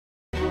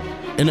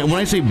And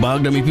when I say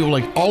bugged, I mean people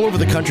like all over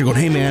the country going,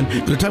 hey man,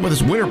 they're talking about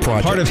this winter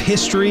project. Part of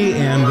history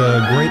and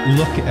a great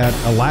look at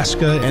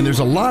Alaska. And there's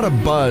a lot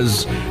of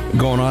buzz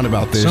going on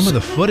about this. Some of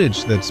the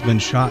footage that's been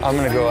shot. I'm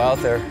gonna go out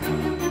there.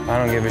 I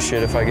don't give a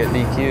shit if I get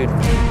DQ'd.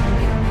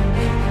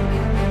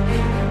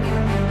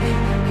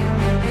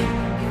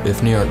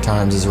 If New York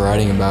Times is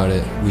writing about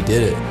it, we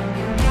did it.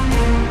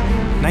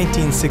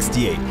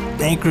 1968.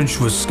 Anchorage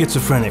was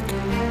schizophrenic.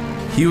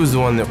 He was the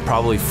one that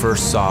probably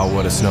first saw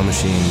what a snow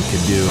machine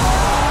could do.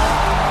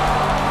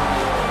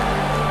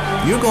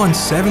 You're going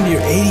 70 or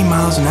 80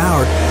 miles an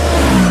hour.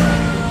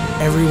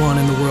 Everyone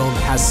in the world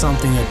has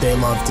something that they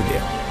love to do.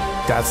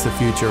 That's the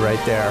future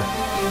right there.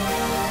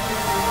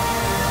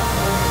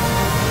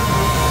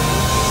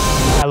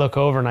 I look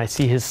over and I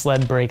see his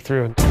sled break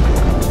through.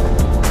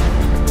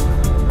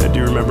 I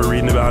do remember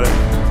reading about it.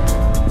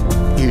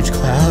 Huge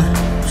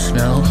cloud,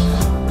 snow.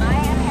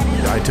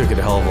 I took it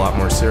a hell of a lot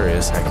more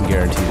serious, I can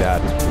guarantee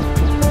that.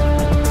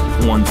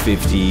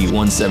 150,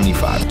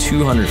 175,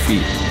 200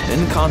 feet.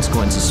 Then the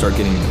consequences start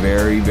getting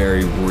very,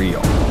 very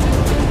real.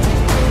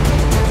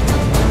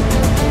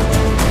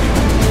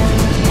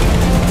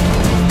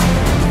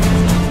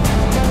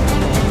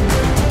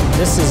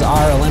 This is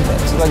our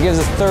Olympics. So that gives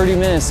us 30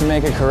 minutes to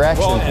make a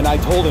correction. Well, and I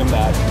told him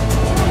that.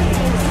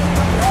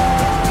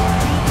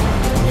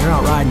 When you're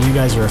out riding, you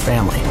guys are a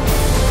family.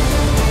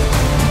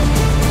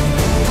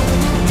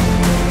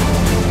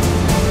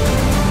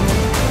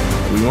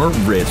 We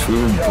weren't rich,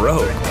 we were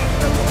broke.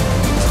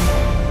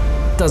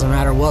 Doesn't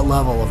matter what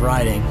level of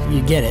riding,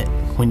 you get it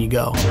when you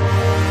go. He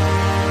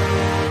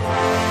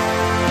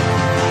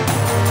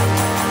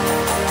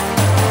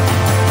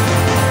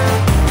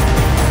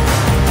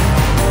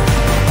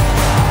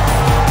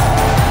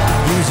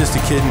was just a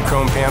kid in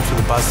chrome pants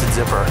with a busted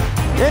zipper.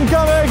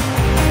 Incoming!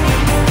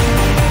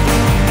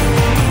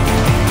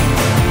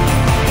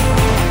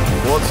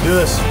 Well, let's do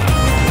this.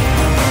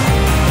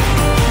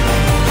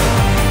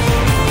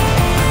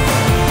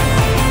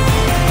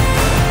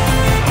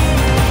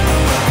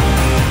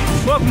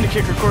 Welcome to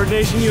Kicker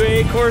Coordination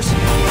UAA course.